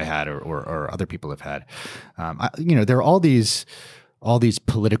maybe that I had or other people have had. There are all these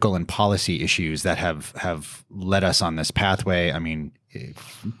political and policy issues that have led us on this pathway. I mean,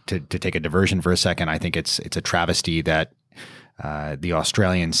 to take a diversion for a second, I think it's a travesty that the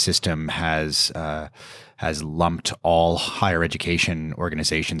Australian system has lumped all higher education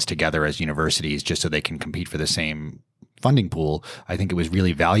organizations together as universities just so they can compete for the same funding pool. I think it was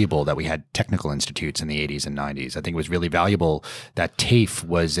really valuable that we had technical institutes in the 80s and 90s. I think it was really valuable that TAFE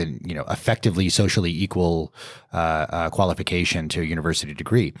was an effectively socially equal qualification to a university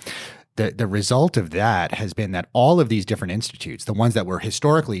degree. the result of that has been that all of these different institutes, the ones that were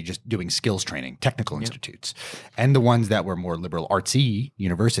historically just doing skills training, technical institutes, and the ones that were more liberal artsy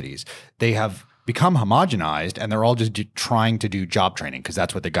universities, they have become homogenized, and they're all just trying to do job training because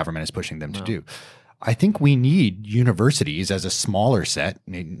that's what the government is pushing them to do. I think we need universities as a smaller set.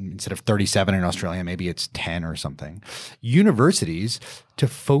 Instead of 37 in Australia, maybe it's 10 or something. Universities to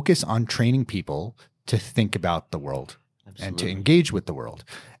focus on training people to think about the world and to engage with the world.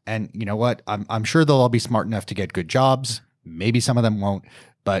 And you know what? I'm sure they'll all be smart enough to get good jobs. Maybe some of them won't,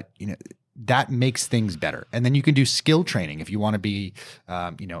 but that makes things better. And then you can do skill training if you want to be,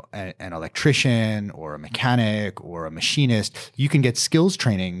 an electrician or a mechanic or a machinist. You can get skills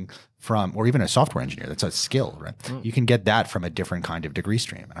training from, or even a software engineer. That's a skill, right? You can get that from a different kind of degree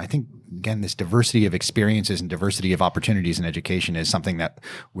stream. And I think, again, this diversity of experiences and diversity of opportunities in education is something that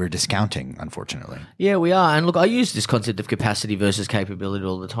we're discounting, unfortunately. Yeah, we are. And look, I use this concept of capacity versus capability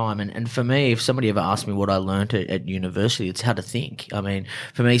all the time. And for me, if somebody ever asked me what I learned at university, it's how to think. I mean,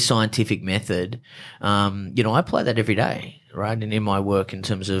 for me, scientific method, I apply that every day. Right, and in my work in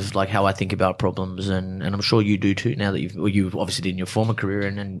terms of like how I think about problems, and I'm sure you do too. Now that you've obviously did in your former career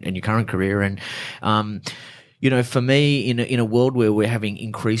and your current career, and for me, in a world where we're having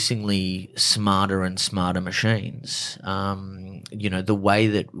increasingly smarter and smarter machines, the way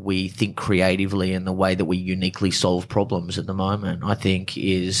that we think creatively and the way that we uniquely solve problems at the moment, I think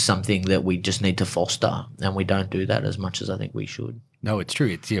is something that we just need to foster, and we don't do that as much as I think we should. No, it's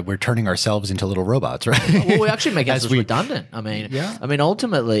true. We're turning ourselves into little robots, right? Well, we actually make ourselves redundant. I mean,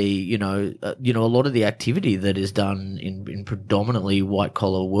 ultimately, a lot of the activity that is done in predominantly white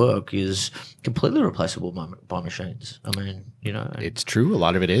collar work is completely replaceable by machines. I mean, it's true. A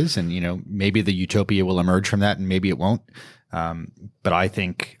lot of it is, and maybe the utopia will emerge from that, and maybe it won't. But I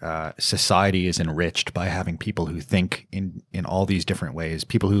think society is enriched by having people who think in all these different ways.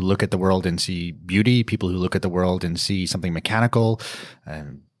 People who look at the world and see beauty. People who look at the world and see something mechanical.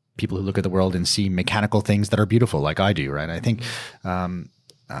 People who look at the world and see mechanical things that are beautiful, like I do. Right? I think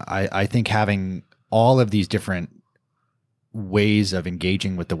I think having all of these different ways of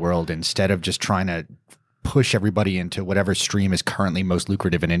engaging with the world instead of just trying to push everybody into whatever stream is currently most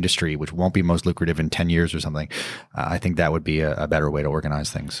lucrative in industry, which won't be most lucrative in 10 years or something. I think that would be a better way to organize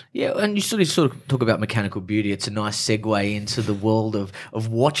things. Yeah, and you sort of talk about mechanical beauty. It's a nice segue into the world of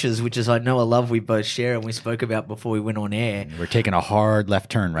watches, which is, I know, a love we both share and we spoke about before we went on air. We're taking a hard left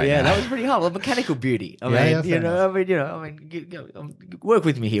turn right now. Yeah, that was pretty hard. Well, mechanical beauty. Work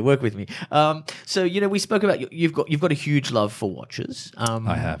with me here. Work with me. So we spoke about you've got a huge love for watches.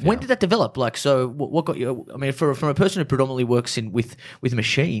 I have. When did that develop? Like, so what got you? I mean, from a person who predominantly works with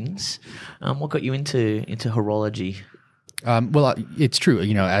machines, what got you into horology? Well, it's true.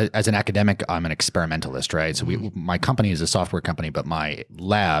 As an academic, I'm an experimentalist, right? So my company is a software company, but my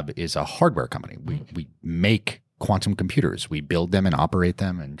lab is a hardware company. We make quantum computers. We build them and operate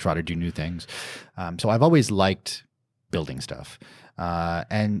them and try to do new things. So I've always liked building stuff.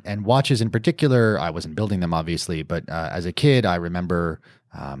 And watches in particular, I wasn't building them obviously, but as a kid, I remember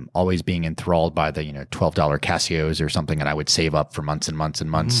always being enthralled by the $12 Casios or something, and I would save up for months and months and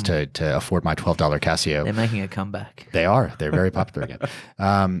months to afford my $12 Casio. They're making a comeback. They are. They're very popular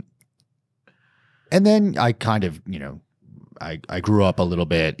again. And then I kind of I grew up a little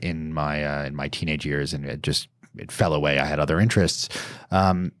bit in my teenage years, and it fell away. I had other interests,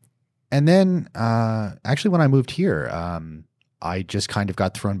 and then actually when I moved here. I just kind of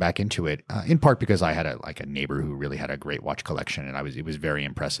got thrown back into it, in part because I had a neighbor who really had a great watch collection, and it was very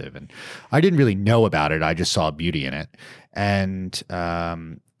impressive. And I didn't really know about it; I just saw beauty in it, and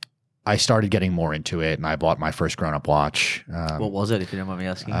I started getting more into it. And I bought my first grown-up watch. What was it, if you don't mind me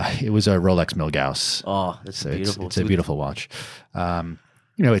asking? It was a Rolex Milgauss. Oh, that's beautiful. It's a beautiful watch.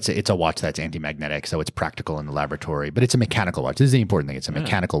 It's a watch that's anti-magnetic, so it's practical in the laboratory, but it's a mechanical watch. This is the important thing. It's a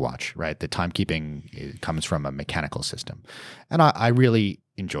mechanical watch, right? The timekeeping comes from a mechanical system. And I really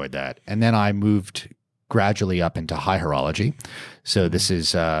enjoyed that. And then I moved gradually up into high horology. So this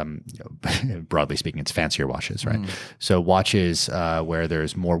is, broadly speaking, it's fancier watches, right? So watches where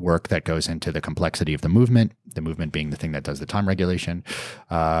there's more work that goes into the complexity of the movement being the thing that does the time regulation,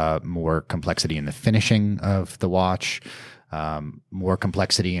 more complexity in the finishing of the watch, more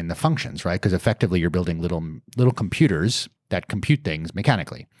complexity in the functions, right? Because effectively you're building little computers that compute things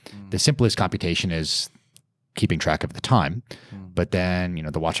mechanically. The simplest computation is keeping track of the time, but then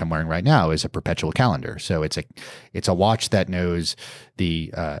the watch I'm wearing right now is a perpetual calendar. So it's a watch that knows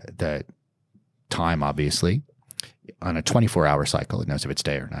the time, obviously, on a 24-hour cycle. It knows if it's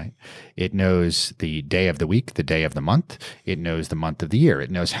day or night. It knows the day of the week, the day of the month. It knows the month of the year.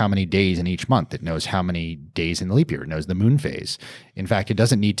 It knows how many days in each month. It knows how many days in the leap year. It knows the moon phase. In fact, it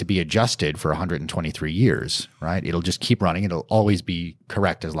doesn't need to be adjusted for 123 years, right? It'll just keep running. It'll always be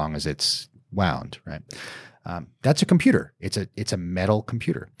correct as long as it's wound, right? That's a computer. It's a metal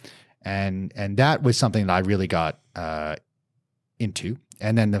computer. And that was something that I really got into.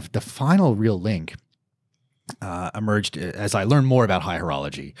 And then the final real link emerged as I learned more about high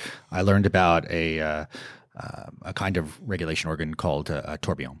horology. I learned about a kind of regulation organ called a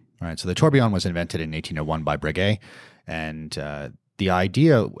tourbillon. Right, so the tourbillon was invented in 1801 by Breguet, and the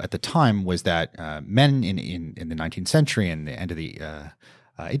idea at the time was that men in the 19th century and the end of the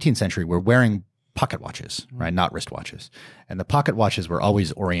 18th century were wearing pocket watches, right? Not wristwatches. And the pocket watches were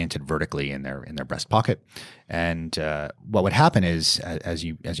always oriented vertically in their breast pocket. And what would happen is, as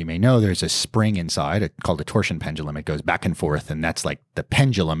you may know, there's a spring inside called a torsion pendulum. It goes back and forth, and that's like the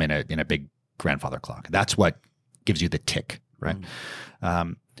pendulum in a big grandfather clock. That's what gives you the tick, right?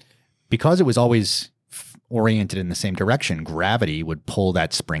 Because it was always oriented in the same direction, gravity would pull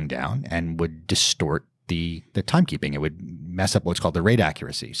that spring down and would distort the timekeeping. It would mess up what's called the rate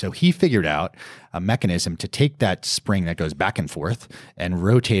accuracy. So he figured out a mechanism to take that spring that goes back and forth and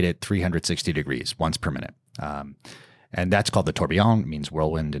rotate it 360 degrees once per minute. And that's called the tourbillon. It means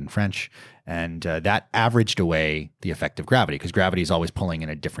whirlwind in French. And that averaged away the effect of gravity, because gravity is always pulling in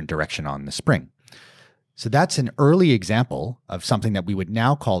a different direction on the spring. So that's an early example of something that we would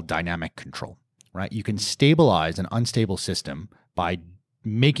now call dynamic control, right? You can stabilize an unstable system by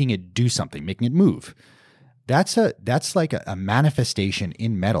making it do something, making it move. That's like a manifestation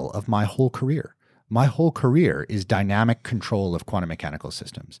in metal of my whole career. My whole career is dynamic control of quantum mechanical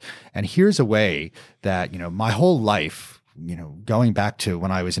systems. And here's a way that, my whole life, going back to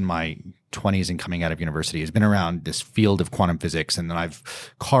when I was in my 20s and coming out of university, has been around this field of quantum physics. And then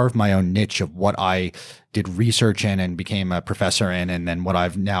I've carved my own niche of what I did research in and became a professor in. And then what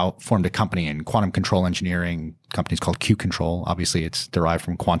I've now formed a company in quantum control engineering. Company's called Q Control. Obviously, it's derived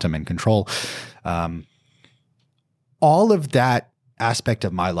from quantum and control. All of that aspect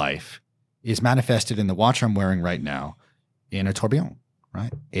of my life is manifested in the watch I'm wearing right now in a tourbillon,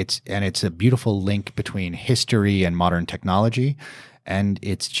 right? It's a beautiful link between history and modern technology. And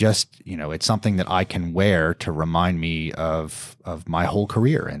it's just, it's something that I can wear to remind me of my whole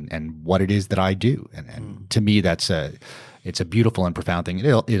career and what it is that I do. And to me, it's a beautiful and profound thing.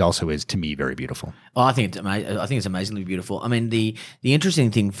 It also is, to me, very beautiful. Oh, I think it's amazingly beautiful. I mean, the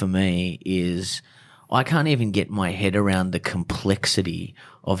interesting thing for me is I can't even get my head around the complexity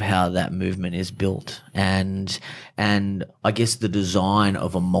of how that movement is built, and I guess the design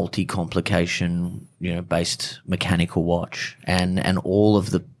of a multi-complication, based mechanical watch, and all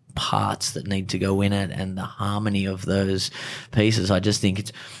of the parts that need to go in it and the harmony of those pieces. I just think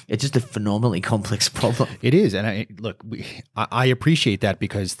it's just a phenomenally complex problem. It is, and I appreciate that,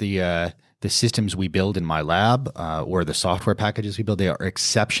 because the systems we build in my lab or the software packages we build, they are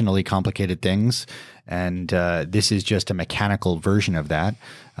exceptionally complicated things. And this is just a mechanical version of that.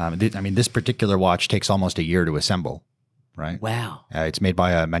 This particular watch takes almost a year to assemble, right? Wow. It's made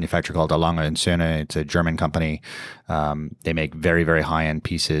by a manufacturer called Lange & Söhne. It's a German company. They make very, very high-end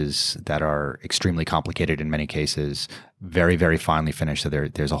pieces that are extremely complicated in many cases, very, very finely finished. So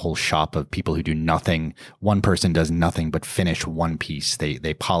there's a whole shop of people who do nothing. One person does nothing but finish one piece.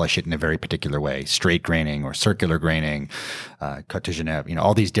 They polish it in a very particular way, straight graining or circular graining, cut to Genève,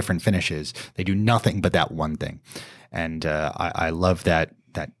 all these different finishes. They do nothing but that one thing. And I love that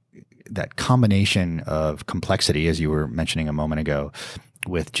combination of complexity, as you were mentioning a moment ago,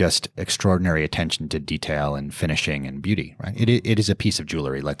 with just extraordinary attention to detail and finishing and beauty, right? It is a piece of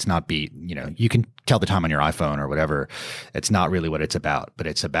jewelry. Let's not be, you can tell the time on your iPhone or whatever. It's not really what it's about, but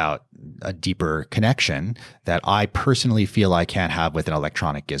it's about a deeper connection that I personally feel I can't have with an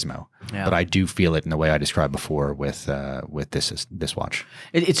electronic gizmo. Yeah. But I do feel it in the way I described before with this watch.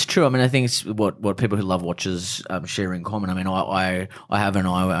 It's true. I mean, I think it's what people who love watches share in common. I mean, I have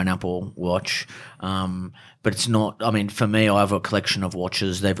an Apple Watch, but it's not. I mean, for me, I have a collection of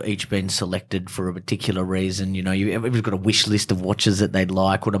watches. They've each been selected for a particular reason. Everybody's got a wish list of watches that they'd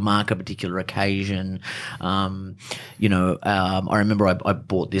like or to mark a particular occasion. I remember I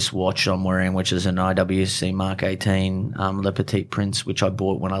bought this watch watch I'm wearing, which is an IWC Mark 18 Le Petit Prince, which I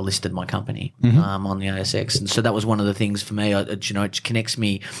bought when I listed my company on the ASX. And so that was one of the things for me. It connects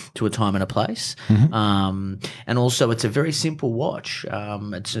me to a time and a place. And also, it's a very simple watch.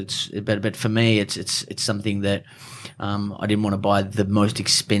 But for me, it's something that I didn't want to buy the most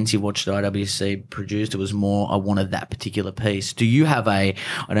expensive watch that IWC produced. It was more I wanted that particular piece. Do you have I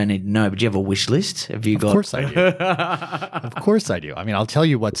don't need to know, but do you have a wish list? Have you got? Of course I do. Of course I do. I mean, I'll tell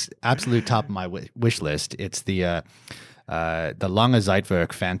you what's absolute top of my wish list. It's the Lange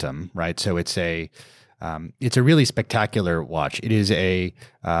Zeitwerk Phantom, right? So it's a really spectacular watch. It is a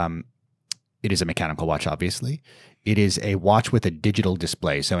mechanical watch, obviously. It is a watch with a digital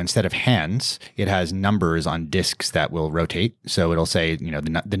display. So instead of hands, it has numbers on discs that will rotate. So it'll say,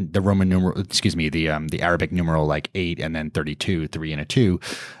 the Roman numeral, the Arabic numeral like 8 and then 32, 3 and a 2.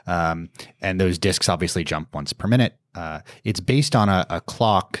 And those discs obviously jump once per minute. It's based on a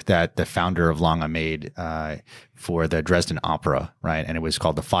clock that the founder of Lange made for the Dresden Opera, right? And it was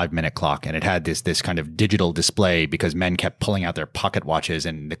called the 5-minute clock. And it had this kind of digital display because men kept pulling out their pocket watches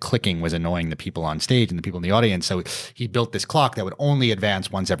and the clicking was annoying the people on stage and the people in the audience. So he built this clock that would only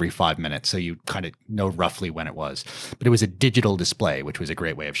advance once every 5 minutes. So you kind of know roughly when it was. But it was a digital display, which was a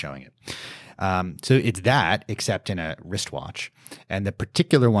great way of showing it. So it's that, except in a wristwatch. And the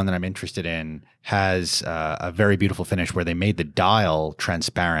particular one that I'm interested in has a very beautiful finish where they made the dial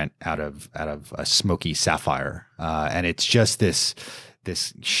transparent out of a smoky sapphire, and it's just this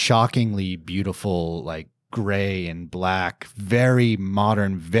shockingly beautiful, like gray and black, very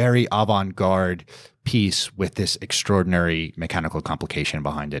modern, very avant-garde piece with this extraordinary mechanical complication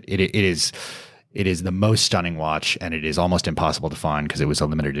behind it. It is the most stunning watch, and it is almost impossible to find because it was a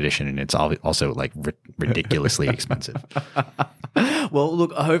limited edition, and it's also like ridiculously expensive. Well,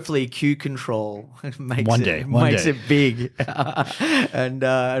 look, hopefully Q Control makes One it day. big, and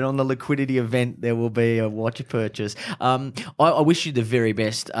on the liquidity event there will be a watch purchase. I wish you the very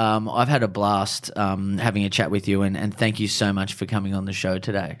best. I've had a blast having a chat with you, and thank you so much for coming on the show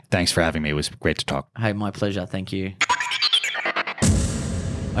today. Thanks for having me. It was great to talk. Hey, my pleasure. Thank you.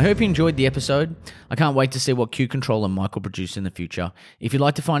 I hope you enjoyed the episode. I can't wait to see what Q Control and Michael produce in the future. If you'd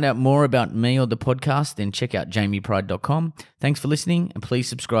like to find out more about me or the podcast, then check out jamiepride.com. Thanks for listening, and please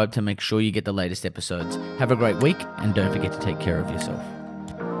subscribe to make sure you get the latest episodes. Have a great week, and don't forget to take care of yourself.